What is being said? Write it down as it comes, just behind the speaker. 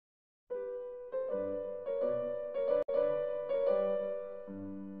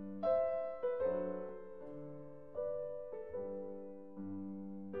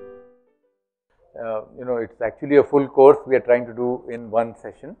It's actually a full course we are trying to do in one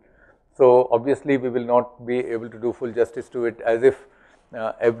session. So obviously we will not be able to do full justice to it as if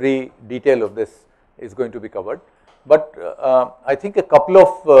every detail of this is going to be covered. But I think a couple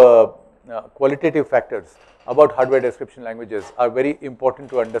of qualitative factors about hardware description languages are very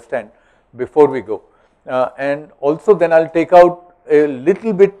important to understand before we go. And also then I'll take out a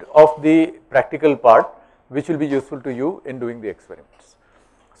little bit of the practical part which will be useful to you in doing the experiments.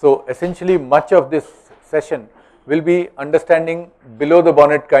 So essentially much of this session will be understanding below the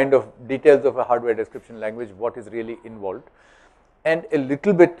bonnet kind of details of a hardware description language, what is really involved, and a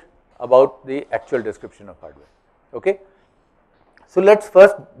little bit about the actual description of hardware. Okay. So let's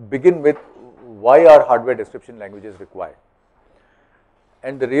first begin with why are hardware description languages required.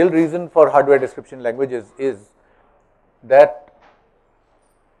 And the real reason for hardware description languages is that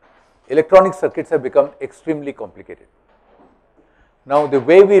electronic circuits have become extremely complicated. Now the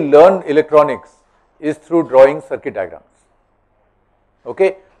way we learn electronics is through drawing circuit diagrams.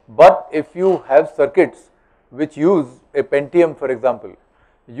 Okay, but if you have circuits which use a Pentium, for example,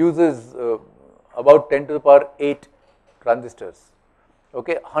 uses about 10 to the power 8 transistors,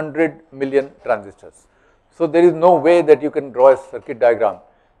 okay, 100 million transistors. So there is no way that you can draw a circuit diagram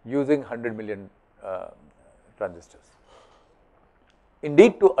using 100 million transistors.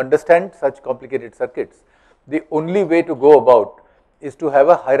 Indeed, to understand such complicated circuits, the only way to go about is to have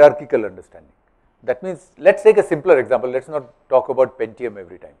a hierarchical understanding. That means, let's take a simpler example, let's not talk about Pentium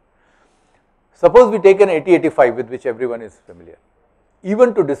every time. Suppose we take an 8085 with which everyone is familiar.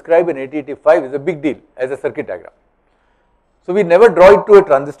 Even to describe an 8085 is a big deal as a circuit diagram. So we never draw it to a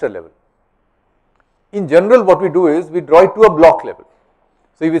transistor level. In general, what we do is we draw it to a block level.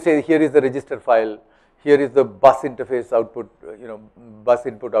 So if we say here is the register file, here is the bus interface output, bus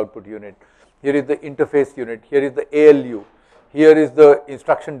input output unit, here is the interface unit, here is the ALU, here is the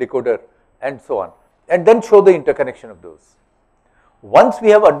instruction decoder, and so on, and then show the interconnection of those. Once we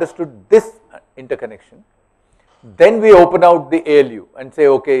have understood this interconnection, then we open out the ALU and say,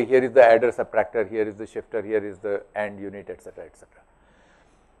 okay, here is the adder subtractor, here is the shifter, here is the AND unit, etc., etc.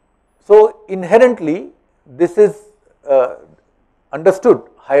 So inherently, this is understood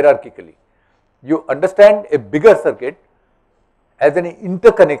hierarchically. You understand a bigger circuit as an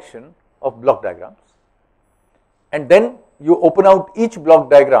interconnection of block diagrams, and then you open out each block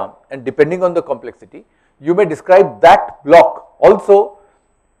diagram, and depending on the complexity, you may describe that block also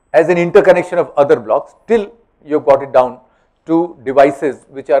as an interconnection of other blocks till you have got it down to devices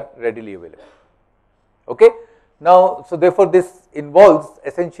which are readily available. Okay. Now, so therefore this involves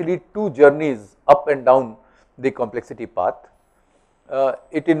essentially two journeys up and down the complexity path.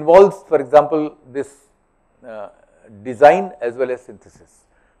 It involves, for example, this design as well as synthesis.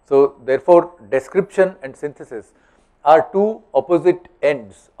 So therefore description and synthesis are two opposite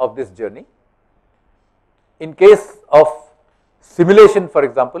ends of this journey. In case of simulation, for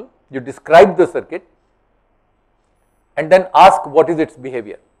example, you describe the circuit and then ask what is its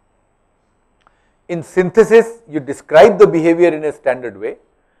behavior. In synthesis, you describe the behavior in a standard way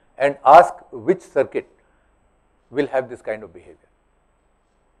and ask which circuit will have this kind of behavior.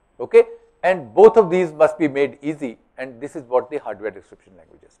 Okay? And both of these must be made easy, and this is what the hardware description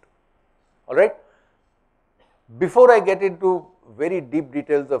languages do. Alright? Before I get into very deep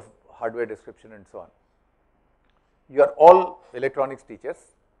details of hardware description and so on, you are all electronics teachers.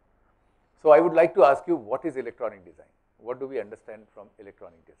 So I would like to ask you, what is electronic design? What do we understand from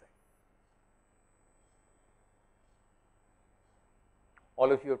electronic design?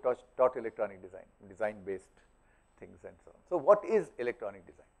 All of you have taught electronic design, design based things and so on. So what is electronic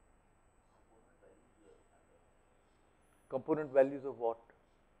design? Component values of what?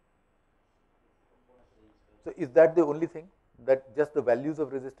 So is that the only thing, that just the values of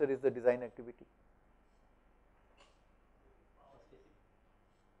resistor is the design activity?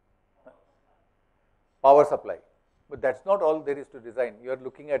 Power supply, but that's not all there is to design. You are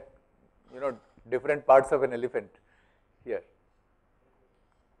looking at, different parts of an elephant here.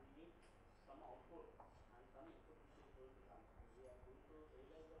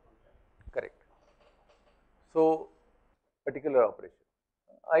 Correct. So particular operation.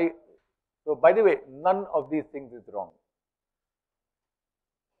 So by the way, none of these things is wrong.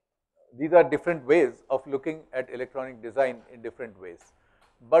 These are different ways of looking at electronic design in different ways.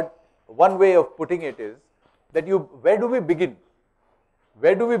 But one way of putting it is that where do we begin?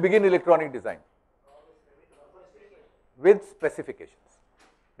 Where do we begin electronic design? With specifications,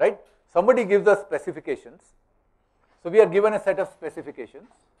 right? Somebody gives us specifications. So we are given a set of specifications.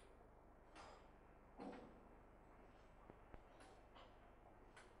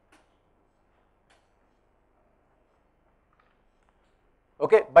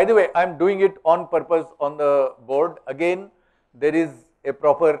 Okay. By the way, I am doing it on purpose on the board. Again, there is a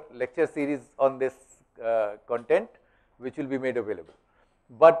proper lecture series on this content which will be made available.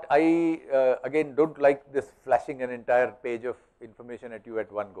 But I again don't like this flashing an entire page of information at you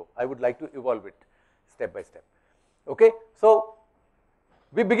at one go. I would like to evolve it step by step. Okay. So,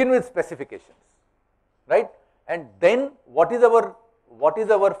 we begin with specifications, right? And then what is our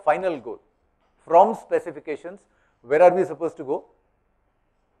final goal? From specifications, where are we supposed to go?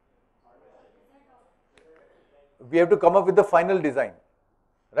 We have to come up with the final design,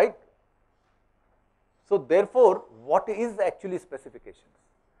 right? So, therefore, what is actually specifications?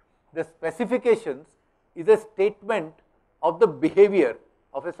 The specifications is a statement of the behavior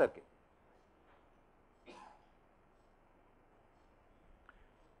of a circuit.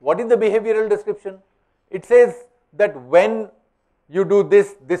 What is the behavioral description? It says that when you do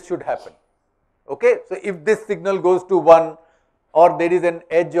this, this should happen. Okay? So, if this signal goes to 1 or there is an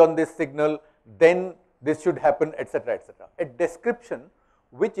edge on this signal, then this should happen, etc., etc. A description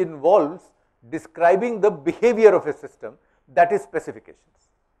which involves describing the behavior of a system, that is specifications,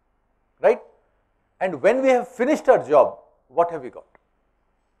 right? And when we have finished our job, what have we got?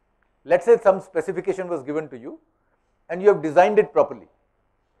 Let us say some specification was given to you and you have designed it properly.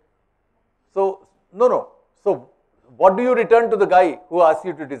 So, no. So, what do you return to the guy who asked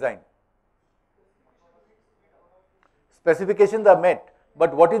you to design? Specifications are met,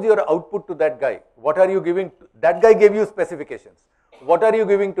 but what is your output to that guy? What are you giving? That guy gave you specifications. What are you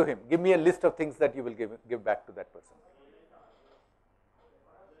giving to him? Give me a list of things that you will give back to that person.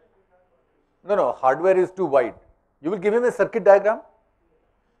 No, hardware is too wide. You will give him a circuit diagram,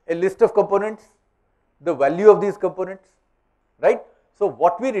 a list of components, the value of these components, right? So,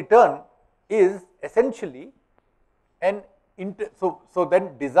 what we return is essentially an so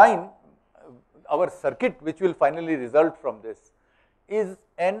then design our circuit which will finally result from this is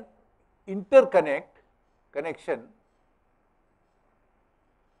an connection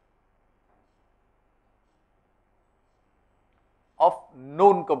of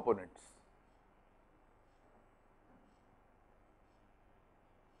known components.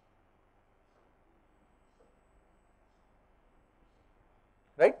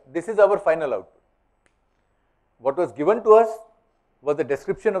 Right? This is our final output. What was given to us was the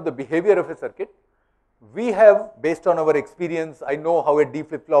description of the behavior of a circuit. We have, based on our experience, I know how a D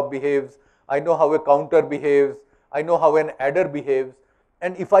flip-flop behaves, I know how a counter behaves, I know how an adder behaves,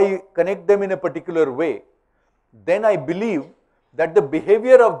 and if I connect them in a particular way, then I believe that the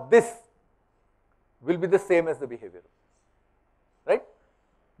behavior of this will be the same as the behavior of this, right?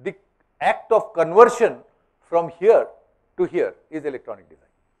 The act of conversion from here to here is electronic design.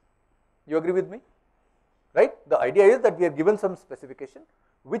 You agree with me? Right? The idea is that we are given some specification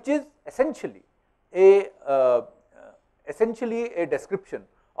which is essentially a description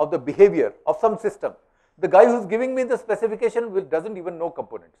of the behavior of some system. The guy who is giving me the specification doesn't even know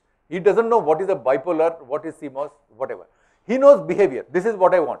components. He doesn't know what is a bipolar, what is CMOS, whatever. He knows behavior. This is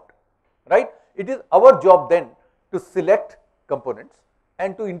what I want, right? It is our job then to select components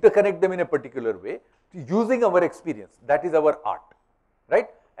and to interconnect them in a particular way using our experience. That is our art, right?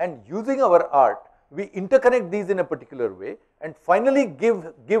 And using our art, we interconnect these in a particular way and finally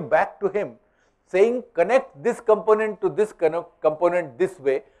give back to him saying connect this component to this component this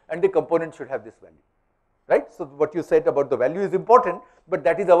way and the component should have this value, right? So, what you said about the value is important, but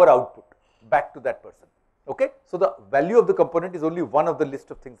that is our output back to that person, okay? So, the value of the component is only one of the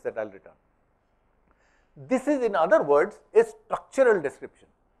list of things that I will return. This is, in other words, a structural description.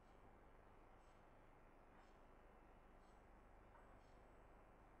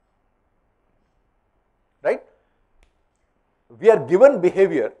 Right? We are given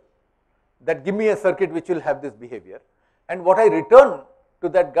behavior that give me a circuit which will have this behavior, and what I return to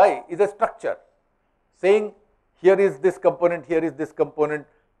that guy is a structure saying here is this component, here is this component,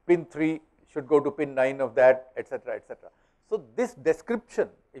 pin 3 should go to pin 9 of that, etc., etc. So, this description,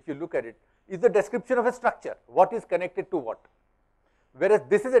 if you look at it, is the description of a structure, what is connected to what, whereas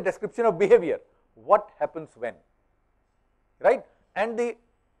this is a description of behavior, what happens when, right? And the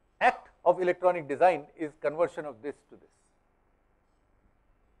act of electronic design is conversion of this to this,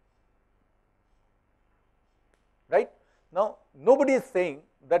 right? Now, nobody is saying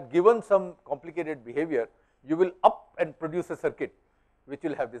that given some complicated behavior, you will up and produce a circuit which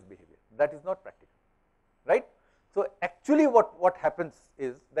will have this behavior. That is not practical, right? So, actually what happens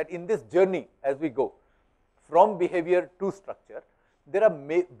is that in this journey as we go from behavior to structure, there are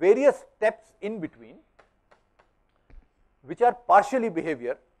various steps in between which are partially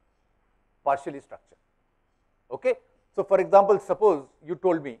behavior, partially structure, okay? So, for example, suppose you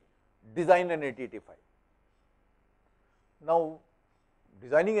told me design an 8085. Now,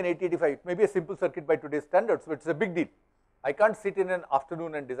 designing an 8085, it may be a simple circuit by today's standards, but it's a big deal. I can't sit in an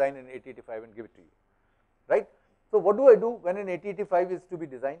afternoon and design an 8085 and give it to you, right? So what do I do when an 8085 is to be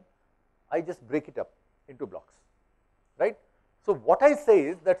designed? I just break it up into blocks, right? So what I say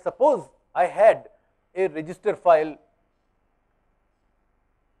is that suppose I had a register file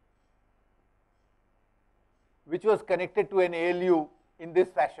which was connected to an ALU in this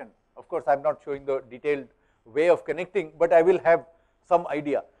fashion. Of course, I am not showing the detailed way of connecting, but I will have some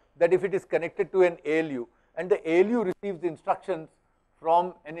idea that if it is connected to an ALU and the ALU receives instructions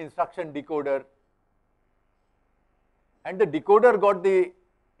from an instruction decoder and the decoder got the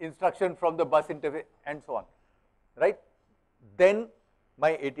instruction from the bus interface and so on, right? Then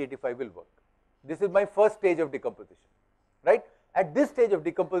my 8085 will work. This is my first stage of decomposition, right? At this stage of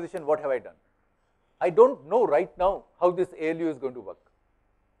decomposition, what have I done? I don't know right now how this ALU is going to work,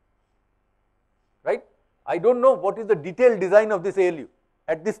 right? I don't know what is the detailed design of this ALU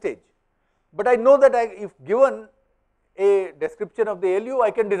at this stage, but I know that if given a description of the ALU,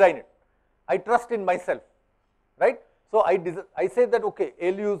 I can design it. I trust in myself, right? So I say that okay,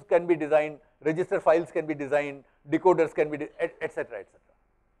 ALUs can be designed, register files can be designed, decoders can be, etc.,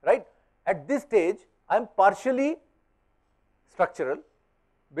 right? At this stage, I am partially structural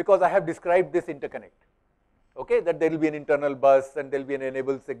because I have described this interconnect, okay, that there will be an internal bus and there will be an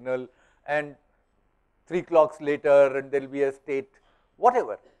enable signal and 3 clocks later and there will be a state,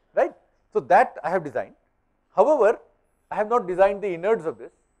 whatever, right? So that I have designed. However, I have not designed the innards of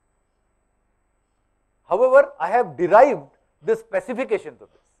this. However, I have derived the specifications of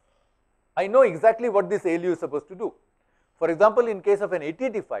this. I know exactly what this ALU is supposed to do. For example, in case of an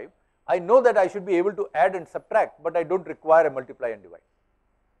 8085, I know that I should be able to add and subtract, but I don't require a multiply and divide.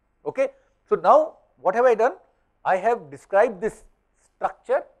 Okay? So now what have I done? I have described this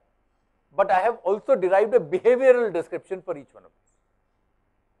structure, but I have also derived a behavioral description for each one of these.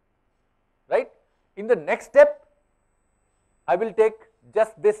 Right? In the next step, I will take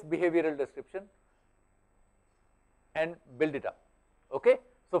just this behavioral description and build it up. Okay?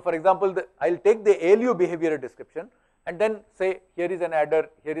 So for example, I will take the ALU behavioral description and then say here is an adder,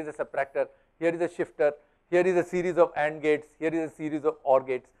 here is a subtractor, here is a shifter, here is a series of AND gates, here is a series of OR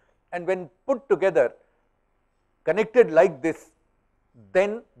gates, and when put together, connected like this,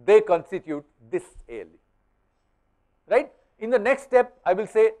 then they constitute this ALU, right? In the next step, I will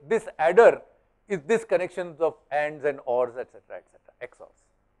say this adder is this connections of ANDs and ORs, etc., XORs,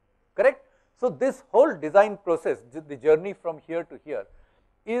 correct? So this whole design process, the journey from here to here,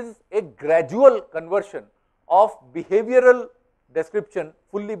 is a gradual conversion of behavioral description,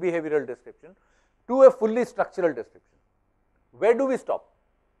 fully behavioral description, to a fully structural description. Where do we stop?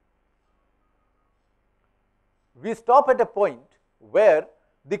 We stop at a point where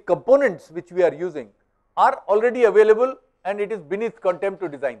the components which we are using are already available and it is beneath contempt to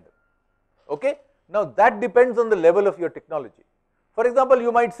design them. Okay? Now that depends on the level of your technology. For example,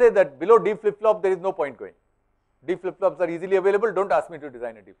 you might say that below D flip-flop there is no point going. D flip-flops are easily available, don't ask me to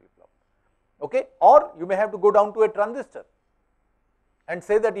design a D flip-flop. Okay? Or you may have to go down to a transistor and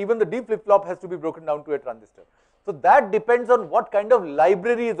say that even the D flip-flop has to be broken down to a transistor. So that depends on what kind of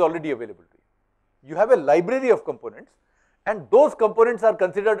library is already available to you. You have a library of components and those components are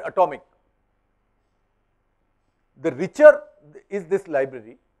considered atomic. The richer is this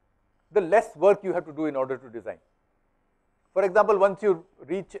library, the less work you have to do in order to design. For example, once you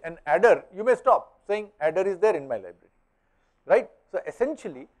reach an adder, you may stop saying adder is there in my library, right? So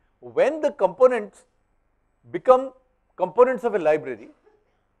essentially, when the components become components of a library,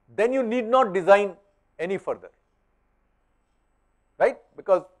 then you need not design any further, right?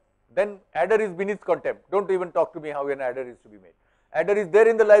 Because then adder is beneath contempt. Don't even talk to me how an adder is to be made. Adder is there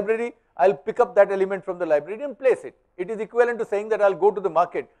in the library, I will pick up that element from the library and place it. It is equivalent to saying that I will go to the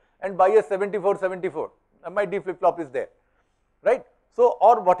market and buy a 7474, my D flip-flop is there, right? So,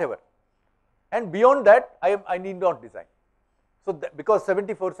 or whatever. And beyond that, I need not design. So, because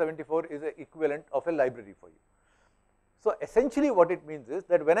 7474 is an equivalent of a library for you. So, essentially what it means is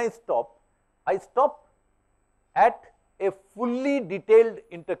that when I stop at a fully detailed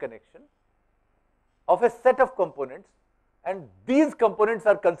interconnection of a set of components, and these components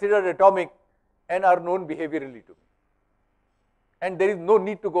are considered atomic and are known behaviorally to me. And there is no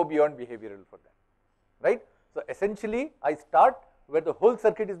need to go beyond behavioral for that, right? So, essentially I start where the whole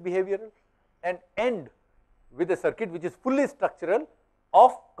circuit is behavioral and end with a circuit which is fully structural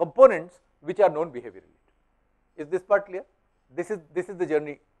of components which are known behaviorally. Is this part clear? This is the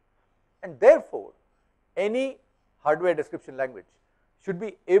journey, and therefore any hardware description language should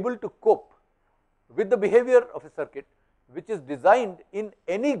be able to cope with the behavior of a circuit which is designed in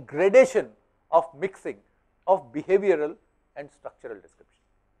any gradation of mixing of behavioral and structural description.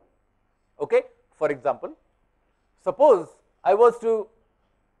 Okay? For example, suppose I was to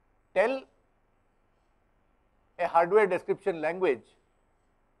tell a hardware description language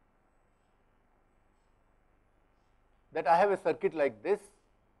that I have a circuit like this,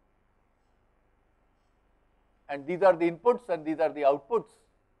 and these are the inputs and these are the outputs.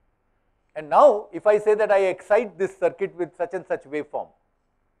 And now, if I say that I excite this circuit with such and such waveform,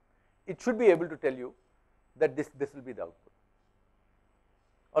 it should be able to tell you that this will be the output.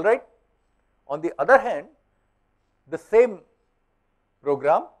 All right. On the other hand, the same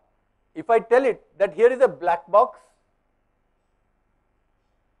program, if I tell it that here is a black box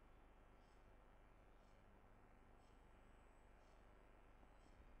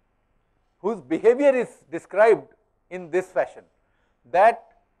whose behavior is described in this fashion, that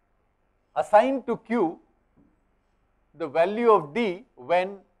assign to Q the value of D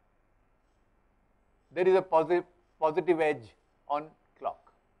when there is a positive edge on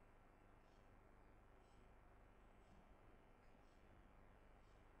clock.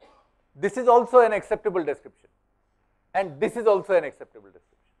 This is also an acceptable description, and this is also an acceptable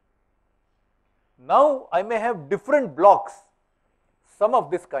description. Now, I may have different blocks, some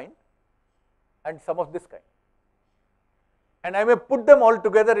of this kind and some of this kind, and I may put them all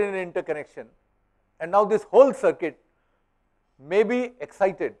together in an interconnection, and now this whole circuit may be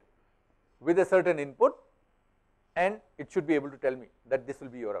excited with a certain input, and it should be able to tell me that this will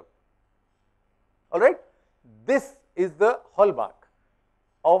be your output. All right. This is the hallmark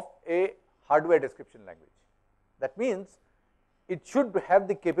of a hardware description language. That means it should have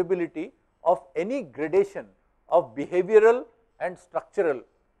the capability of any gradation of behavioral and structural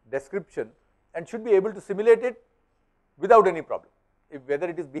description, and should be able to simulate it without any problem, whether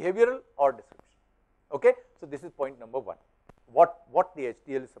it is behavioral or description. Okay? So, this is point number 1, what the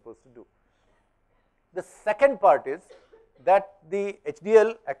HDL is supposed to do. The second part is that the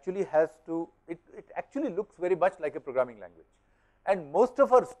HDL actually has to, it actually looks very much like a programming language. And most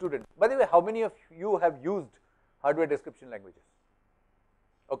of our students, by the way, how many of you have used hardware description languages?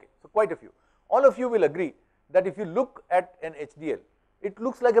 Okay, so quite a few. All of you will agree that if you look at an HDL, it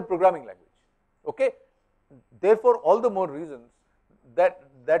looks like a programming language. Okay? Therefore, all the more reasons that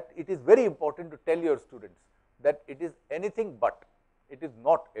it is very important to tell your students that it is anything but, it is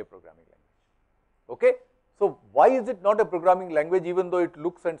not a programming language. Okay? So, why is it not a programming language even though it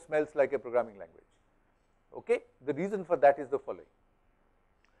looks and smells like a programming language? Okay? The reason for that is the following.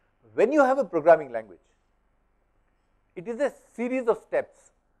 When you have a programming language, it is a series of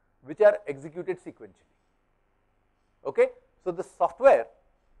steps which are executed sequentially. Okay? So, the software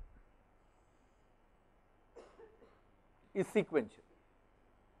is sequential.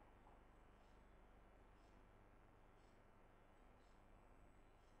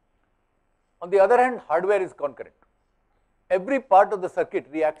 On the other hand, hardware is concurrent. Every part of the circuit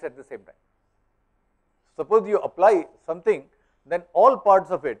reacts at the same time. Suppose you apply something, then all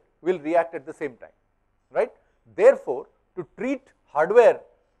parts of it will react at the same time, right? Therefore, to treat hardware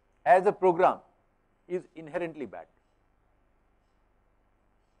as a program is inherently bad.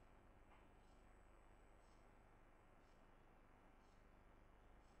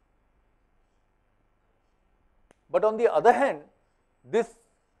 But on the other hand, this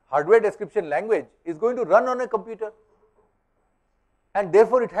hardware description language is going to run on a computer, and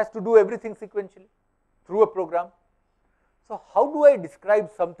therefore it has to do everything sequentially through a program. So, how do I describe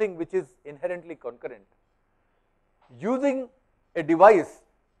something which is inherently concurrent using a device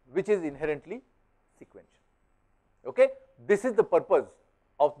which is inherently sequential? Okay? This is the purpose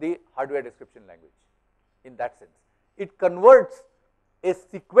of the hardware description language in that sense. It converts a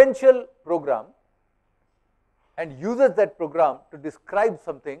sequential program and uses that program to describe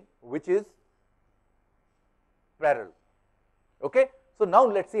something which is parallel. Okay? So, now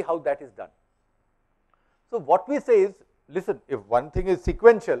let us see how that is done. So, what we say is, listen, if one thing is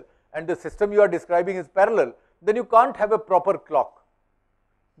sequential and the system you are describing is parallel, then you can't have a proper clock,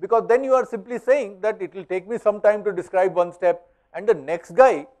 because then you are simply saying that it will take me some time to describe one step, and the next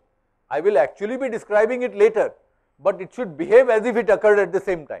guy I will actually be describing it later, but it should behave as if it occurred at the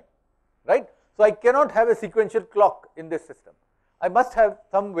same time, right? So, I cannot have a sequential clock in this system. I must have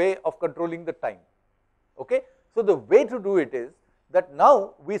some way of controlling the time. Okay? So, the way to do it is that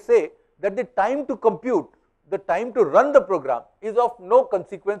now we say that the time to compute, the time to run the program is of no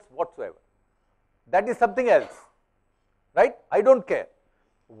consequence whatsoever. That is something else, right? I do not care.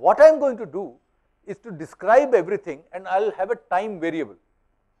 What I am going to do is to describe everything, and I will have a time variable.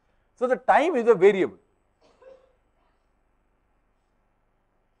 So, the time is a variable.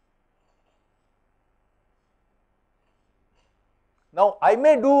 Now, I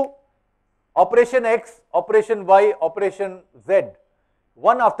may do operation X, operation Y, operation Z,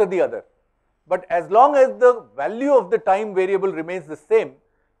 one after the other. But as long as the value of the time variable remains the same,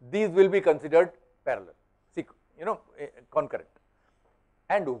 these will be considered parallel, concurrent.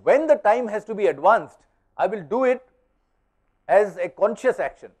 And when the time has to be advanced, I will do it as a conscious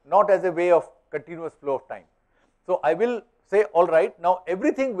action, not as a way of continuous flow of time. So I will say, all right, now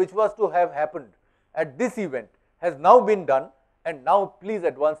everything which was to have happened at this event has now been done, and now please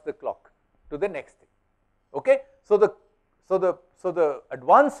advance the clock to the next thing. Okay? So the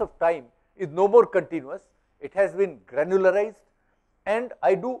advance of time is no more continuous, it has been granularized, and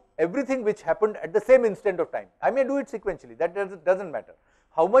I do everything which happened at the same instant of time. I may do it sequentially, that doesn't matter.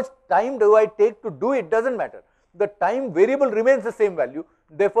 How much time do I take to do it doesn't matter. The time variable remains the same value,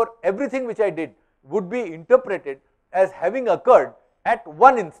 therefore everything which I did would be interpreted as having occurred at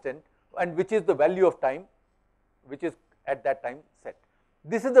one instant, and which is the value of time which is at that time set.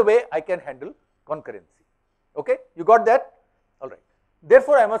 This is the way I can handle concurrency. Okay, you got that? All right.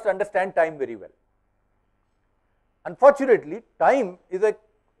 Therefore, I must understand time very well. Unfortunately, time is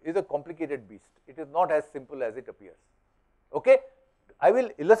a complicated beast. It is not as simple as it appears. Okay, I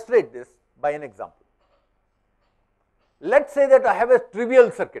will illustrate this by an example. Let's say that I have a trivial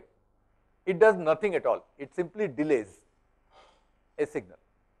circuit. It does nothing at all. It simply delays a signal.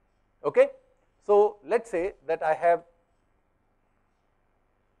 Okay, so let's say that I have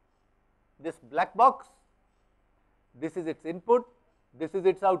this black box. This is its input. This is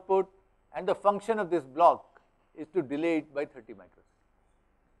its output, and the function of this block is to delay it by 30 microseconds.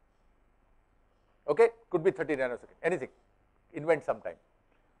 Okay, could be 30 nanoseconds, anything, invent some time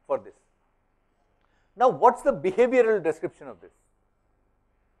for this. Now, what's the behavioral description of this?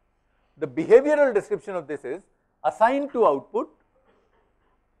 The behavioral description of this is assign to output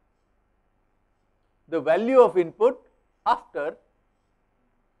the value of input after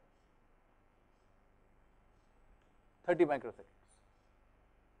 30 microseconds.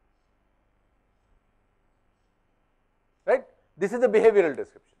 Right? This is the behavioral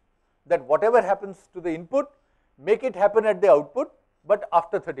description, that whatever happens to the input, make it happen at the output, but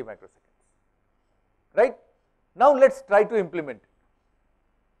after 30 microseconds. Right? Now, let us try to implement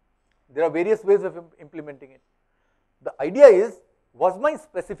it. There are various ways of implementing it. The idea is, was my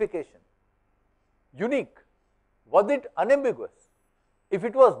specification unique? Was it unambiguous? If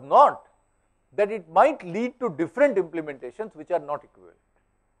it was not, then it might lead to different implementations which are not equivalent.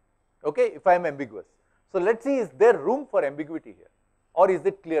 Okay, if I am ambiguous. So, let us see, is there room for ambiguity here, or is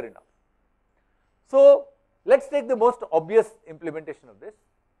it clear enough? So, let us take the most obvious implementation of this.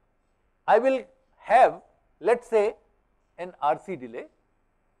 I will have, let us say, an RC delay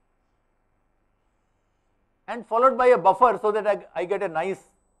and followed by a buffer, so that I get a nice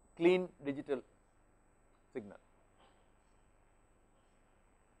clean digital signal.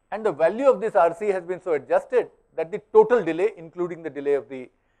 And the value of this RC has been so adjusted that the total delay, including the delay of the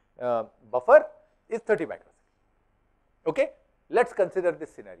buffer, is 30 microseconds. Okay? Let us consider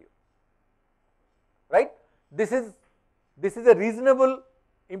this scenario. Right? This is a reasonable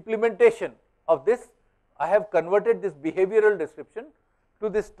implementation of this. I have converted this behavioral description to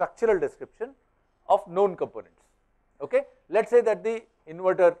this structural description of known components. Okay? Let us say that the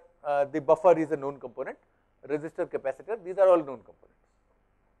inverter, the buffer is a known component, resistor, capacitor, these are all known components.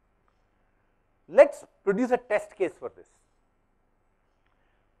 Let us produce a test case for this.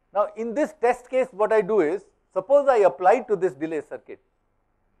 Now, in this test case, what I do is, suppose I apply to this delay circuit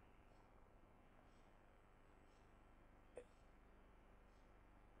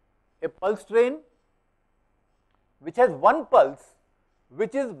a pulse train which has one pulse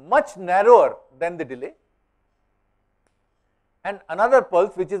which is much narrower than the delay, and another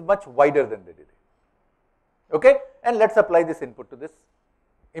pulse which is much wider than the delay. Okay? And let us apply this input to this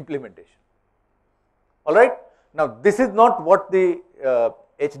implementation. All right? Now, this is not what the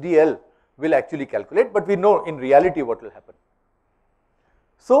HDL will actually calculate, but we know in reality what will happen.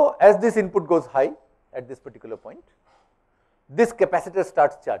 So, as this input goes high at this particular point, this capacitor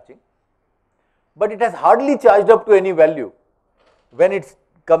starts charging, but it has hardly charged up to any value when it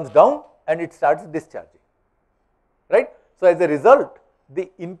comes down and it starts discharging. Right? So, as a result,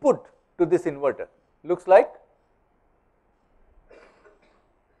 the input to this inverter looks like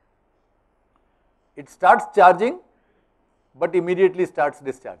it starts charging, but immediately starts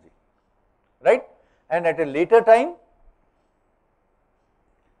discharging, right? And at a later time,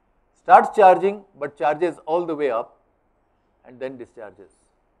 starts charging, but charges all the way up and then discharges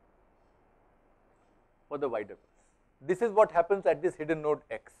for the wider pulse. This is what happens at this hidden node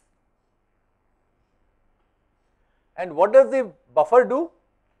X. And what does the buffer do?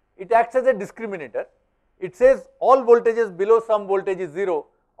 It acts as a discriminator. It says all voltages below some voltage is 0,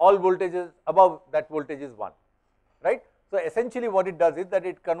 all voltages above that voltage is 1, right. So, essentially what it does is that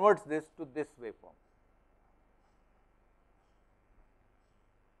it converts this to this waveform,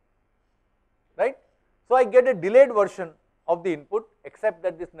 right. So, I get a delayed version of the input except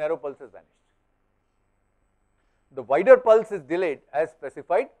that this narrow pulse has vanished. The wider pulse is delayed as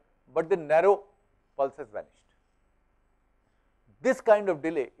specified, but the narrow pulse has vanished. This kind of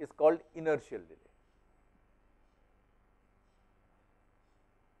delay is called inertial delay.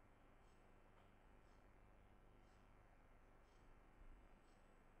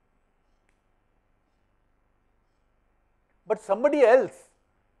 But somebody else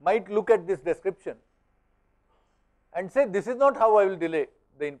might look at this description and say, this is not how I will delay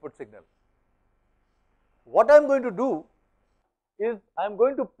the input signal. What I am going to do is I am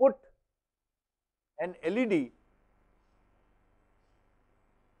going to put an LED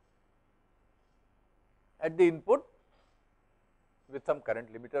at the input with some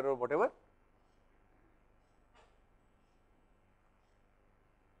current limiter or whatever,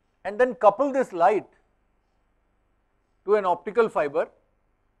 and then couple this light to an optical fiber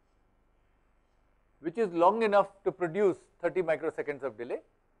which is long enough to produce 30 microseconds of delay,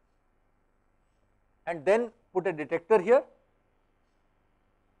 and then put a detector here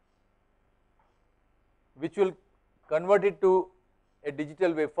which will convert it to a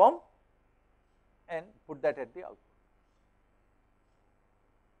digital waveform and put that at the output.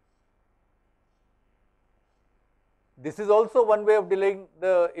 This is also one way of delaying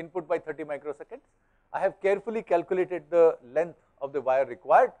the input by 30 microseconds. I have carefully calculated the length of the wire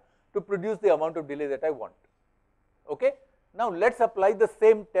required to produce the amount of delay that I want. Okay? Now, let us apply the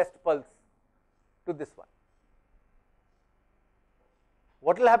same test pulse to this one.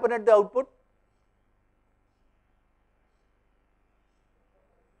 What will happen at the output?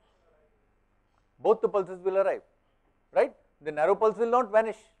 Both the pulses will arrive, right? The narrow pulse will not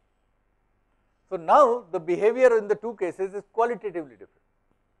vanish. So, now the behavior in the two cases is qualitatively different.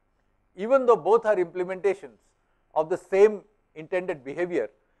 Even though both are implementations of the same intended behavior,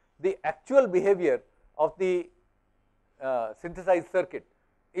 the actual behavior of the synthesized circuit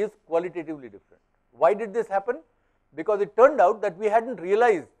is qualitatively different. Why did this happen? Because it turned out that we had not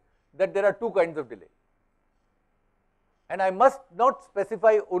realized that there are two kinds of delay, and I must not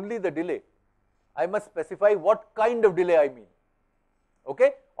specify only the delay, I must specify what kind of delay I mean.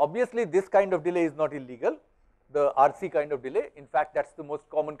 Okay? Obviously, this kind of delay is not illegal, the RC kind of delay, in fact, that is the most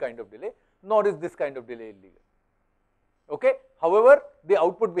common kind of delay, nor is this kind of delay illegal. Okay? However, the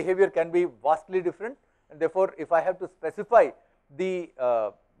output behavior can be vastly different, and therefore, if I have to specify the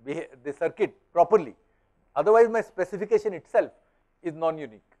circuit properly, otherwise my specification itself is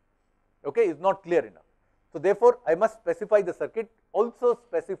non-unique, okay, is not clear enough. So, therefore, I must specify the circuit also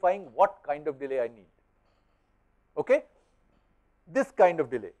specifying what kind of delay I need. Okay? This kind of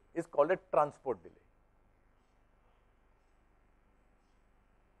delay is called a transport delay.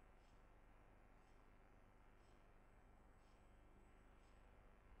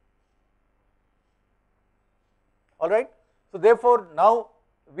 All right. So, therefore, now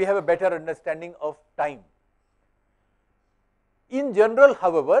we have a better understanding of time. In general,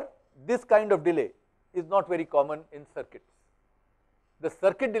 however, this kind of delay is not very common in circuits. The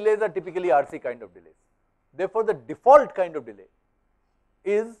circuit delays are typically RC kind of delays. Therefore, the default kind of delay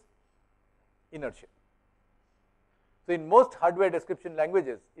is inertial. So, in most hardware description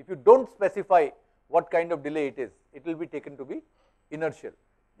languages, if you do not specify what kind of delay it will be taken to be inertial.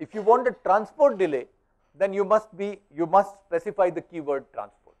 If you want a transport delay, then you must specify the keyword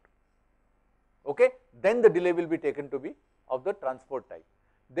transport. Okay? Then the delay will be taken to be of the transport type.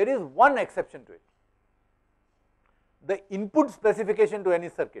 There is one exception to it. The input specification to any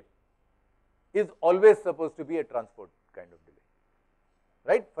circuit is always supposed to be a transport kind of delay,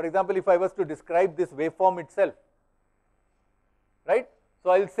 right. For example, if I was to describe this waveform itself, right. So,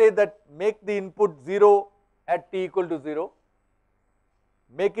 I will say that make the input 0 at t equal to 0,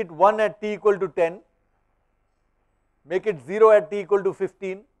 make it 1 at t equal to 10, make it 0 at t equal to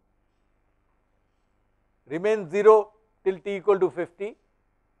 15, remain 0 till t equal to 50,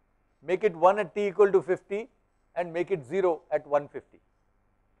 make it 1 at t equal to 50, and make it 0 at 150.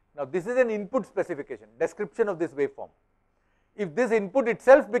 Now, this is an input specification, description of this waveform. If this input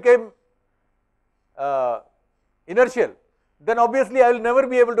itself became inertial, then obviously I will never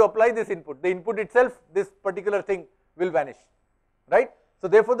be able to apply this input. The input itself, this particular thing will vanish, right. So,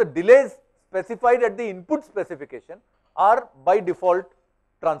 therefore, the delays specified at the input specification are by default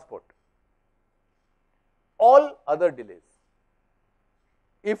transport. All other delays,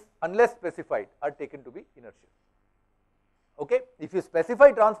 if unless specified, are taken to be inertial. Okay? If you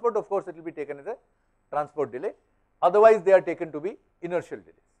specify transport, of course, it will be taken as a transport delay, otherwise they are taken to be inertial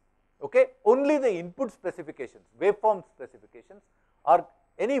delays. Okay, only the input specifications, waveform specifications or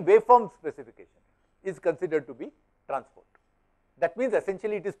any waveform specification is considered to be transport. That means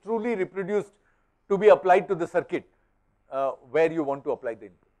essentially it is truly reproduced to be applied to the circuit where you want to apply the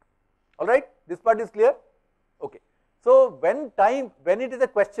input. All right, this part is clear? Okay. So when it is a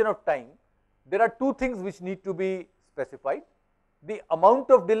question of time, there are two things which need to be specified: the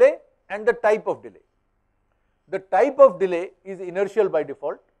amount of delay and the type of delay. The type of delay is inertial by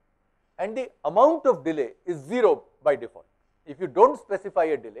default, and the amount of delay is 0 by default. If you don't specify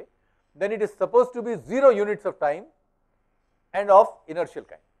a delay, then it is supposed to be 0 units of time and of inertial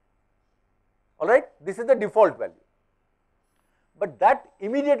kind. All right, this is the default value. But that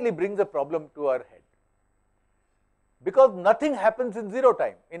immediately brings a problem to our head, because nothing happens in 0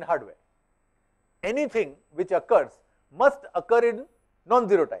 time in hardware. Anything which occurs must occur in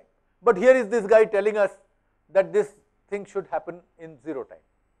non-zero time. But here is this guy telling us that this thing should happen in 0 time.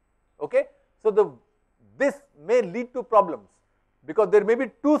 Okay? So this may lead to problems, because there may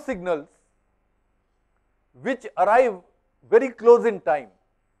be two signals which arrive very close in time,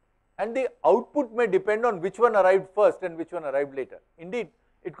 and the output may depend on which one arrived first and which one arrived later. Indeed,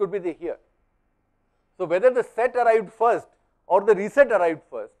 it could be the here. So whether the set arrived first or the reset arrived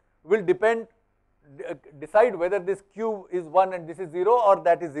first will decide whether this Q is 1 and this is 0, or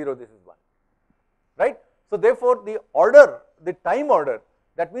that is 0, this is 1, right. So therefore, the order, the time order,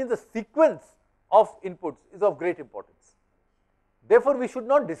 that means the sequence of inputs is of great importance. Therefore, we should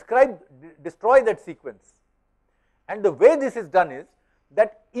not destroy that sequence, and the way this is done is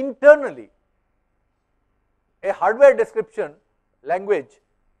that internally a hardware description language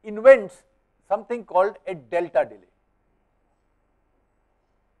invents something called a delta delay.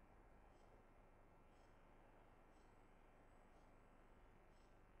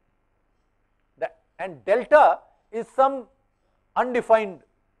 And delta is some undefined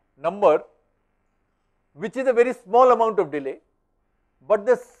number which is a very small amount of delay, but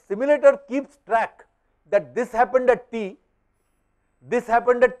the simulator keeps track that this happened at t, this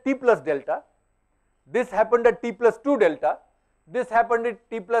happened at t plus delta, this happened at t plus 2 delta, this happened at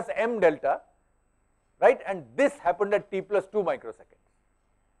t plus m delta, right, and this happened at t plus 2 microseconds.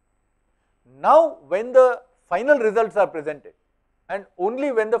 Now when the final results are presented, and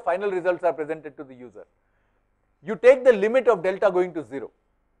only when the final results are presented to the user, you take the limit of delta going to 0.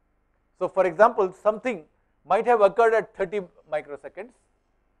 So for example, something might have occurred at 30 microseconds,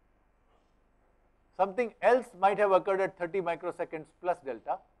 something else might have occurred at 30 microseconds plus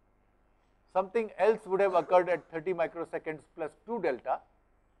delta, something else would have occurred at 30 microseconds plus 2 delta,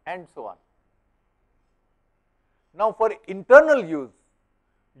 and so on. Now for internal use,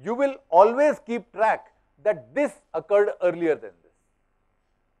 you will always keep track that this occurred earlier than this.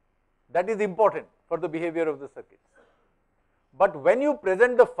 That is important for the behavior of the circuits. But when you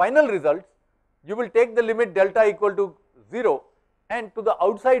present the final results, you will take the limit delta equal to 0, and to the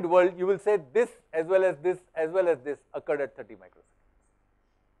outside world you will say this as well as this as well as this occurred at 30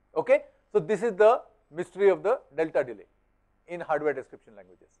 microseconds. Okay? So this is the mystery of the delta delay in hardware description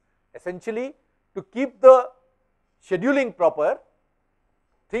languages. Essentially, to keep the scheduling proper,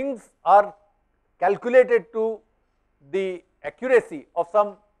 things are calculated to the accuracy of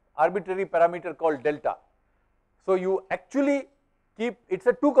some arbitrary parameter called delta. So you actually keep, it's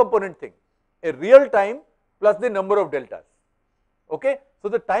a two component thing, a real time plus the number of deltas. Okay? So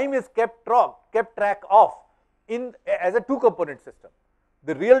the time is kept track of as a two component system,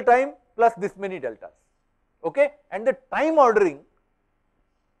 the real time plus this many deltas. Okay? And the time ordering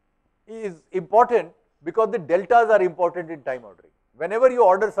is important because the deltas are important in time ordering. Whenever you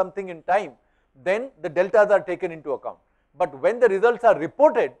order something in time, then the deltas are taken into account. But when the results are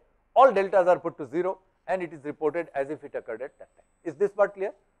reported, all deltas are put to 0 and it is reported as if it occurred at that time. Is this part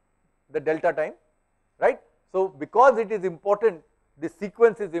clear? The delta time, right? So because it is important, the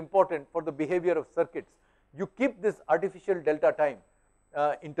sequence is important for the behavior of circuits, you keep this artificial delta time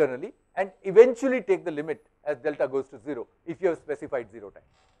internally and eventually take the limit as delta goes to 0 if you have specified 0 time,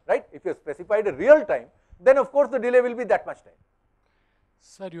 right? If you have specified a real time, then of course the delay will be that much time.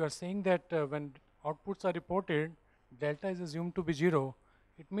 Sir, you are saying that when outputs are reported, delta is assumed to be 0.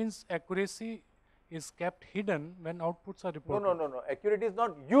 It means accuracy is kept hidden when outputs are reported. No. Accuracy is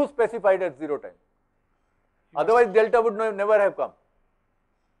not you specified at 0 time. Otherwise, delta would never have come.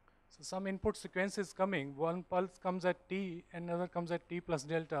 So some input sequence is coming. One pulse comes at t, and another comes at t plus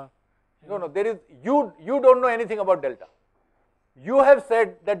delta. No. There is you don't know anything about delta. You have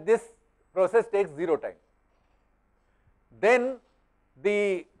said that this process takes 0 time. Then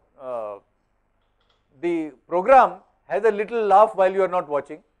the program has a little laugh while you are not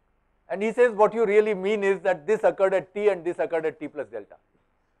watching, and he says what you really mean is that this occurred at t and this occurred at t plus delta.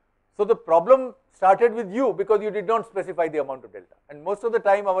 So the problem started with you because you did not specify the amount of delta, and most of the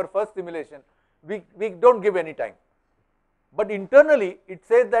time our first simulation we don't give any time, but internally it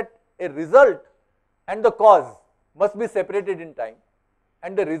says that a result and the cause must be separated in time,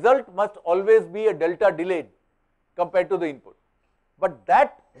 and the result must always be a delta delayed compared to the input. But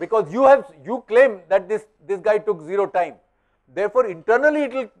that, because you claim that this guy took 0 time, therefore internally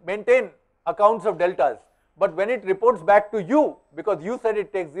it will maintain accounts of deltas, but when it reports back to you, because you said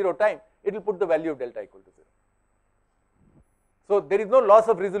it takes 0 time, it will put the value of delta equal to 0. So there is no loss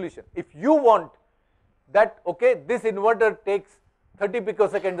of resolution. If you want that, okay, this inverter takes 30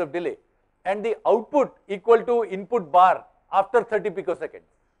 picoseconds of delay and the output equal to input bar after 30 picoseconds,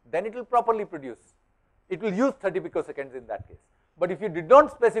 then it will properly produce. It will use 30 picoseconds in that case. But if you did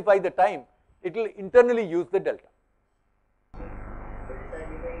not specify the time, it will internally use the delta. Delta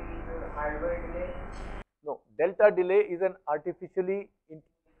delay is a hardware delay? No, delta delay is an artificially,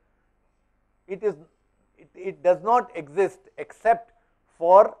 it does not exist except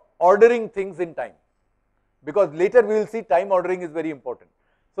for ordering things in time, because later we will see time ordering is very important.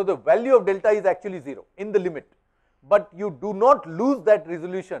 So the value of delta is actually 0 in the limit, but you do not lose that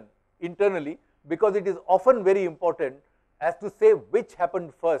resolution internally, because it is often very important as to say which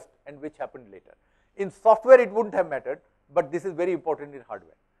happened first and which happened later. In software it wouldn't have mattered, but this is very important in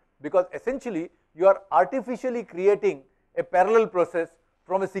hardware, because essentially you are artificially creating a parallel process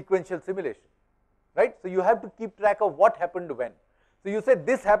from a sequential simulation, right? So you have to keep track of what happened when. So you say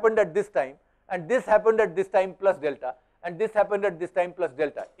this happened at this time, and this happened at this time plus delta, and this happened at this time plus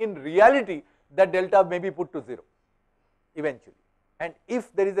delta. In reality, that delta may be put to 0 eventually, and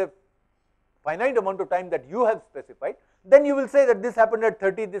if there is a finite amount of time that you have specified, then you will say that this happened at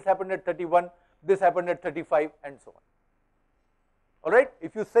 30, this happened at 31, this happened at 35, and so on. All right.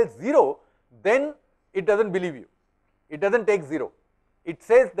 If you say 0, then it doesn't believe you. It doesn't take 0. It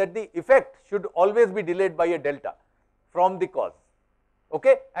says that the effect should always be delayed by a delta from the cause.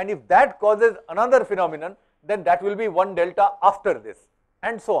 Okay. And if that causes another phenomenon, then that will be 1 delta after this,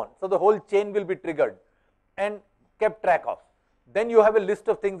 and so on. So the whole chain will be triggered and kept track of. Then you have a list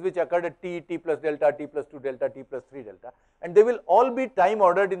of things which occurred at t, t plus delta, t plus 2 delta, t plus 3 delta, and they will all be time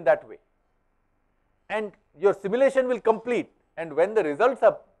ordered in that way. And your simulation will complete, and when the results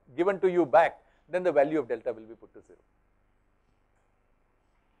are given to you back, then the value of delta will be put to 0.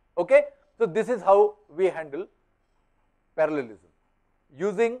 Okay? So this is how we handle parallelism,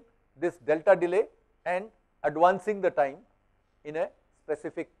 using this delta delay and advancing the time in a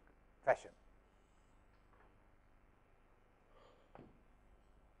specific fashion.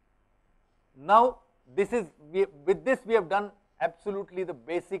 Now this is, with this we have done absolutely the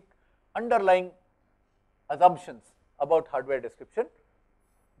basic underlying assumptions about hardware description.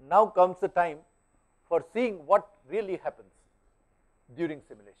 Now comes the time for seeing what really happens during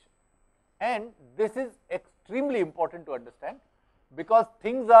simulation, and this is extremely important to understand, because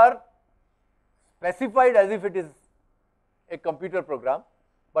things are specified as if it is a computer program,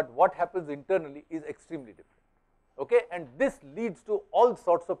 but what happens internally is extremely different. Okay? And this leads to all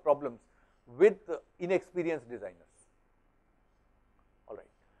sorts of problems with inexperienced designers. All right.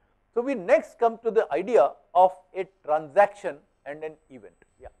 So we next come to the idea of a transaction and an event.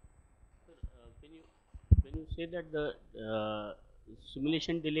 Yeah. Sir, when you say that the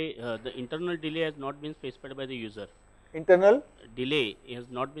simulation delay, the internal delay has not been specified by the user. Internal delay has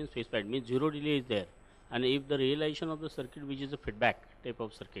not been specified, means 0 delay is there, and if the realization of the circuit, which is a feedback type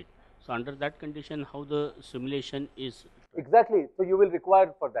of circuit, so under that condition, how the simulation is? Exactly. So you will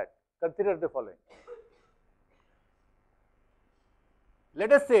require for that. Consider the following.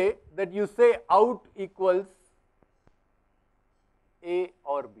 Let us say that you say out equals A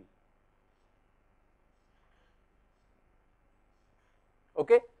or B.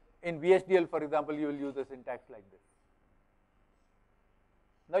 Okay? In VHDL, for example, you will use a syntax like this.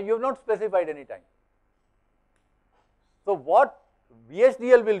 Now you have not specified any time. So what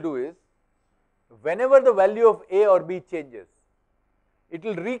VHDL will do is, whenever the value of A or B changes, it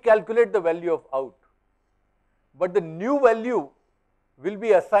will recalculate the value of out, but the new value will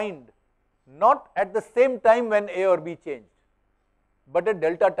be assigned not at the same time when A or B changed, but at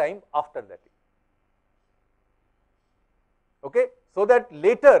delta time after that. Okay? So that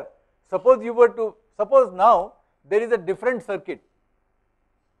later, suppose now there is a different circuit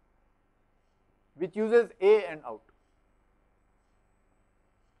which uses A and out,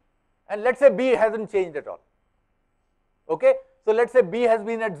 and let us say B hasn't changed at all. Okay? So let us say B has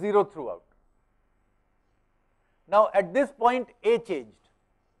been at 0 throughout. Now at this point A changed.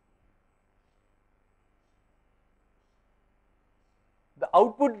 The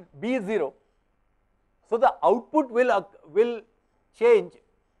output B is 0. So the output will change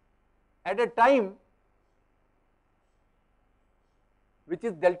at a time which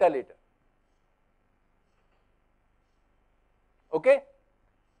is delta later. Okay?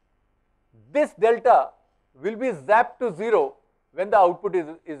 This delta will be zapped to 0 when the output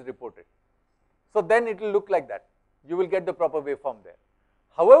is reported. So then it will look like that. You will get the proper waveform there.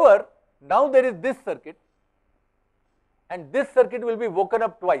 However, now there is this circuit, and this circuit will be woken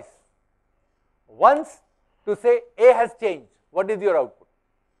up twice. Once to say A has changed, what is your output?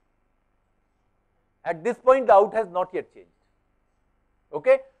 At this point the out has not yet changed.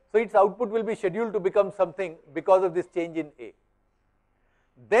 Okay? So its output will be scheduled to become something because of this change in A.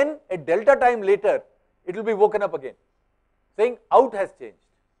 Then a delta time later it will be woken up again, saying out has changed,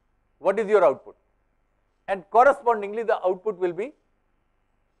 what is your output? And correspondingly the output will be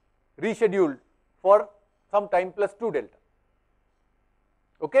rescheduled for some time plus 2 delta.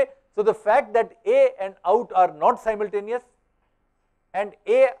 Okay? So the fact that A and out are not simultaneous and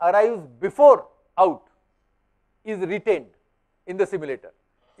A arrives before out is retained in the simulator.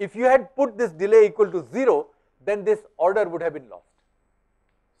 If you had put this delay equal to 0, then this order would have been lost.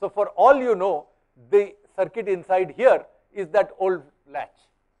 So for all you know, the circuit inside here is that old latch.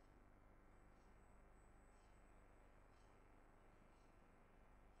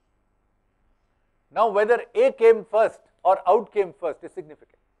 Now whether A came first or out came first is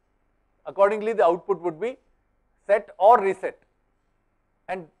significant. Accordingly the output would be set or reset,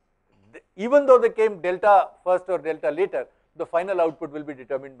 and even though they came delta first or delta later, the final output will be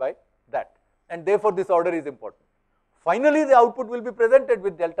determined by that, and therefore this order is important. Finally the output will be presented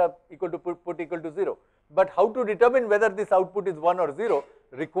with delta equal to put equal to 0, but how to determine whether this output is 1 or 0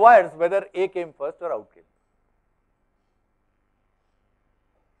 requires whether A came first or out came.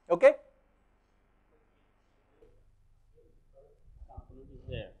 Okay?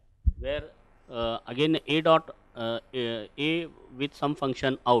 Where again A dot A with some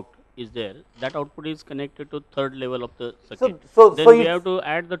function out is there, that output is connected to third level of the circuit. Then we have to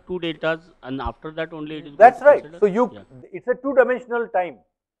add the 2 deltas, and after that only it is. That's right. So it's a 2-dimensional time.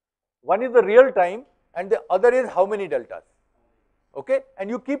 One is the real time and the other is how many deltas. Okay? And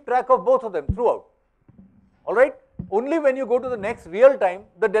you keep track of both of them throughout. Alright? Only when you go to the next real time,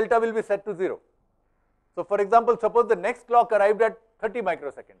 the delta will be set to 0. So for example, suppose the next clock arrived at 30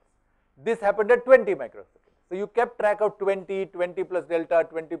 microseconds. This happened at 20 microseconds. So you kept track of 20, 20 plus delta,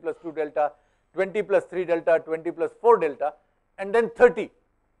 20 plus 2 delta, 20 plus 3 delta, 20 plus 4 delta, and then 30,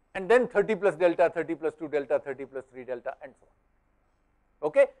 and then 30 plus delta, 30 plus 2 delta, 30 plus 3 delta, and so on.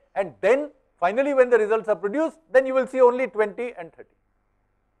 Okay? And then finally when the results are produced, then you will see only 20 and 30.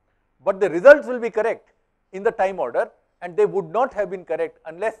 But the results will be correct in the time order, and they would not have been correct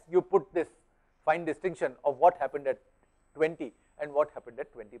unless you put this fine distinction of what happened at 20 and what happened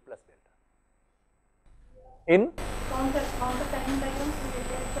at 20 plus delta. In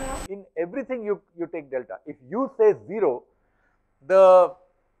everything you take delta. If you say 0, the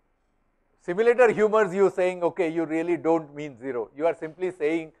simulator humors you saying, okay, you really don't mean 0. You are simply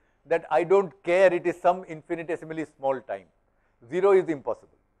saying that I don't care, it is some infinitesimally small time. 0 is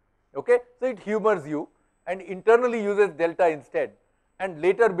impossible. Okay? So it humors you and internally uses delta instead, and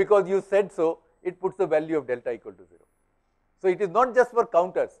later because you said so, it puts the value of delta equal to 0. So it is not just for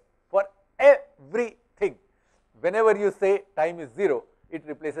counters, for everything. Whenever you say time is 0, it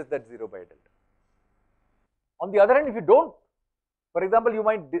replaces that 0 by a delta. On the other hand, if you don't, for example, you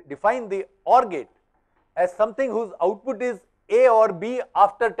might define the OR gate as something whose output is A or B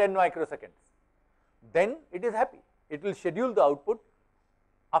after 10 microseconds. Then it is happy. It will schedule the output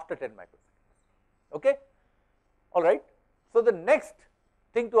after 10 microseconds. Okay? All right. So the next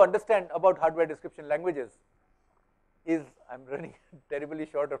thing to understand about hardware description languages is, I am running terribly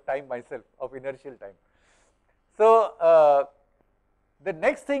short of time myself, of inertial time. So the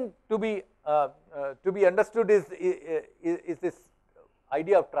next thing to be understood is this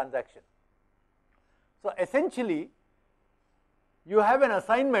idea of transaction. So essentially, you have an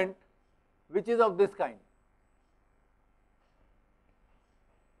assignment which is of this kind,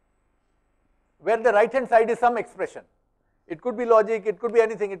 where the right hand side is some expression. It could be logic, it could be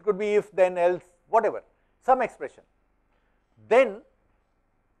anything, it could be if, then, else, whatever, some expression. Then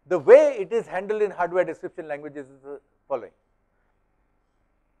the way it is handled in hardware description languages is the following.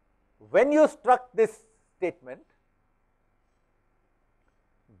 When you struck this statement,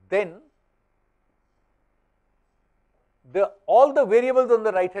 then all the variables on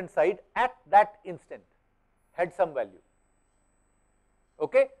the right hand side at that instant had some value.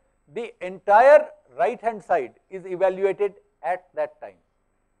 Okay? The entire right hand side is evaluated at that time.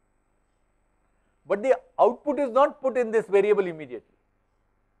 But the output is not put in this variable immediately.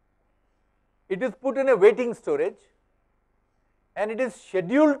 It is put in a waiting storage, and it is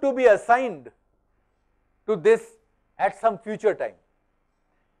scheduled to be assigned to this at some future time.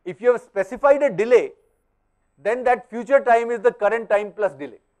 If you have specified a delay, then that future time is the current time plus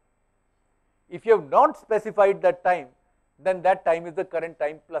delay. If you have not specified that time, then that time is the current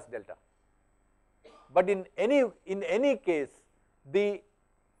time plus delta. But in any case, the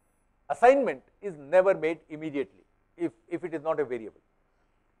assignment is never made immediately if it is not a variable.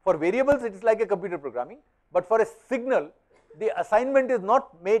 For variables, it is like a computer programming, but for a signal, the assignment is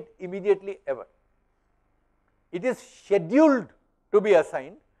not made immediately ever. It is scheduled to be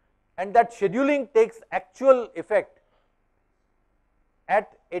assigned, and that scheduling takes actual effect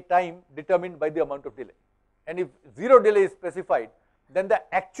at a time determined by the amount of delay. And if 0 delay is specified, then the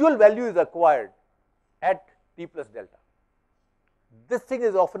actual value is acquired at t plus delta. This thing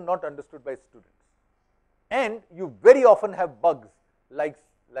is often not understood by students, and you very often have bugs like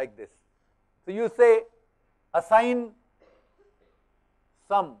this. So you say assign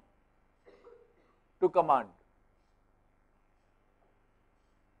sum to command,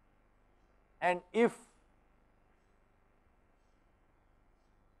 and if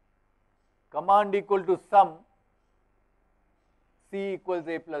command equal to sum, C equals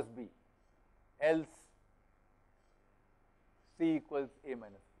A plus B, else C equals A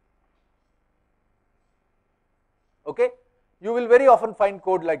minus B. Okay? You will very often find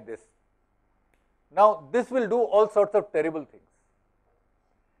code like this. Now, this will do all sorts of terrible things.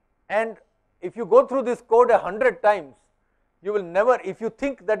 And if you go through this code 100 times, you will never, if you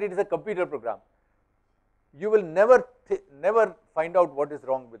think that it is a computer program, you will never find out what is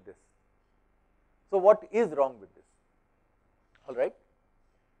wrong with this. So, what is wrong with this? All right.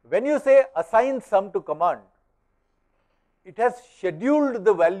 When you say assign sum to command, it has scheduled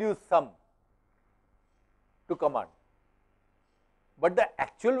the value sum to command, but the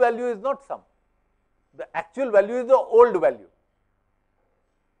actual value is not sum. The actual value is the old value.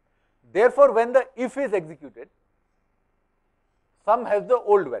 Therefore, when the if is executed, sum has the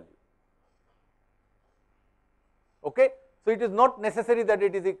old value. Okay? So, it is not necessary that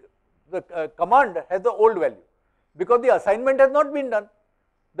it is the command has the old value, because the assignment has not been done.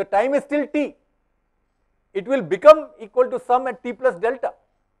 The time is still t. It will become equal to sum at t plus delta,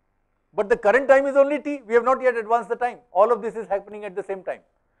 but the current time is only t. We have not yet advanced the time. All of this is happening at the same time.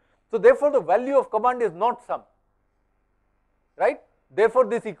 So, therefore, the value of command is not sum, right. Therefore,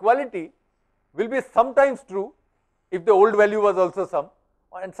 this equality will be sometimes true if the old value was also sum,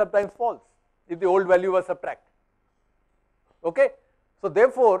 and sometimes false if the old value was subtract. Okay. So,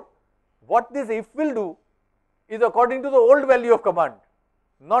 therefore, what this if will do is according to the old value of command,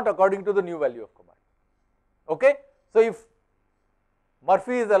 not according to the new value of command. Okay. So, if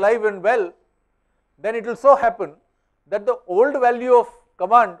Murphy is alive and well, then it will so happen that the old value of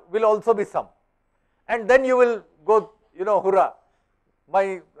command will also be sum, and then you will go, hurrah,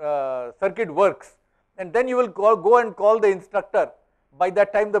 my circuit works, and then you will go and call the instructor. By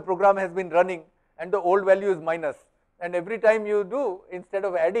that time the program has been running and the old value is minus, and every time you do, instead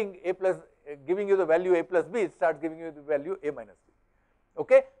of adding a plus, giving you the value a plus b, it starts giving you the value a minus b.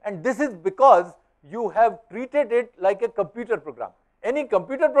 Okay? And this is because you have treated it like a computer program. Any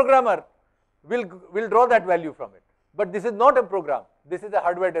computer programmer will draw that value from it, but this is not a program, this is a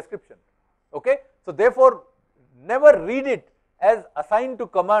hardware description. Okay? So, therefore, never read it as assigned to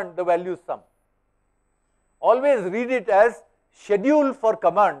command the value sum. Always read it as schedule for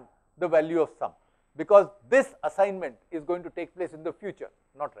command the value of sum, because this assignment is going to take place in the future,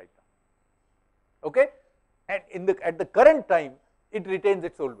 not right now. Okay? And at the current time, it retains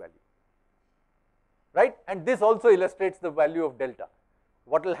its old value, right. And this also illustrates the value of delta.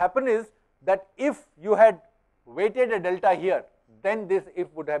 What will happen is that if you had weighted a delta here, then this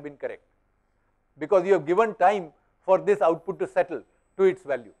if would have been correct, because you have given time for this output to settle to its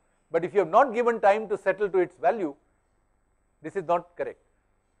value. But if you have not given time to settle to its value, this is not correct.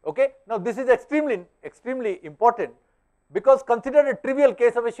 Okay? Now, this is extremely important, because consider a trivial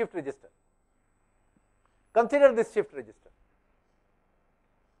case of a shift register. Consider this shift register.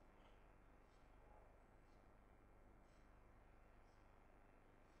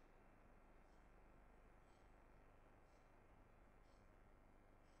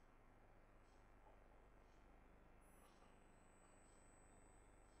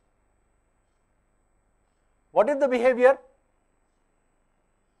 What is the behavior?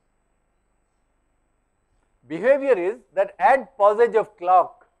 Behavior is that at passage of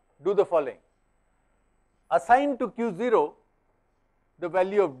clock, do the following: assign to Q0 the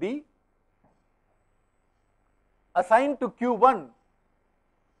value of D, assign to Q1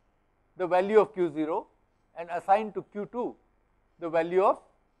 the value of Q0, and assign to Q2 the value of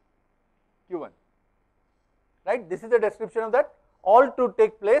Q1. Right? This is the description of that. all to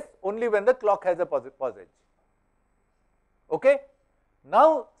take place only when the clock has a pause edge. Okay?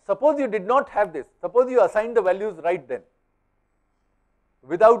 Now, suppose you did not have this, suppose you assigned the values right then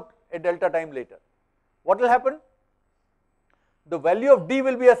without a delta time later. What will happen? The value of D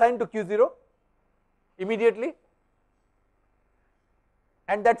will be assigned to Q0 immediately,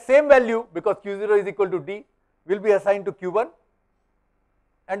 and that same value, because Q0 is equal to D, will be assigned to Q1,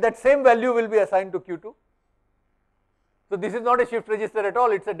 and that same value will be assigned to Q2. So this is not a shift register at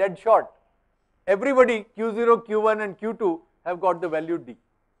all, it is a dead shot. Everybody Q0, Q1 and Q2 have got the value D.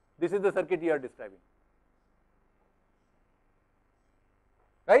 This is the circuit you are describing,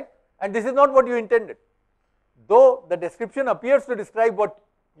 right? And this is not what you intended. Though the description appears to describe what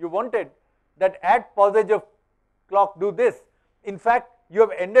you wanted, that at pause edge of clock do this, in fact you have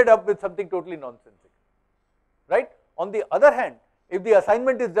ended up with something totally nonsensical, right? On the other hand, if the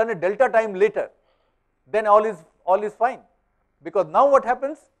assignment is done at delta time later, then all is fine, because now what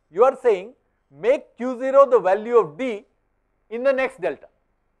happens? You are saying make Q0 the value of D in the next delta.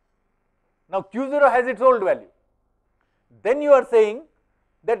 Now Q0 has its old value. Then you are saying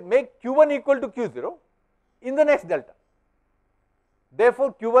that make Q1 equal to Q0 in the next delta.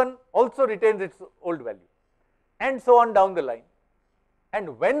 Therefore Q1 also retains its old value, and so on down the line.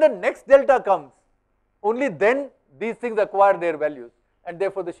 And when the next delta comes, only then these things acquire their values, and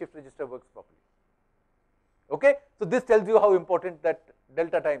therefore the shift register works properly. Okay? So this tells you how important that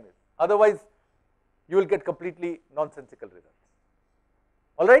delta time is. Otherwise, you will get completely nonsensical results.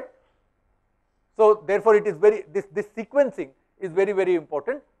 All right? So therefore it is this sequencing is very, very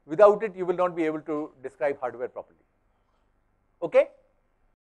important. Without it, you will not be able to describe hardware properly. Okay?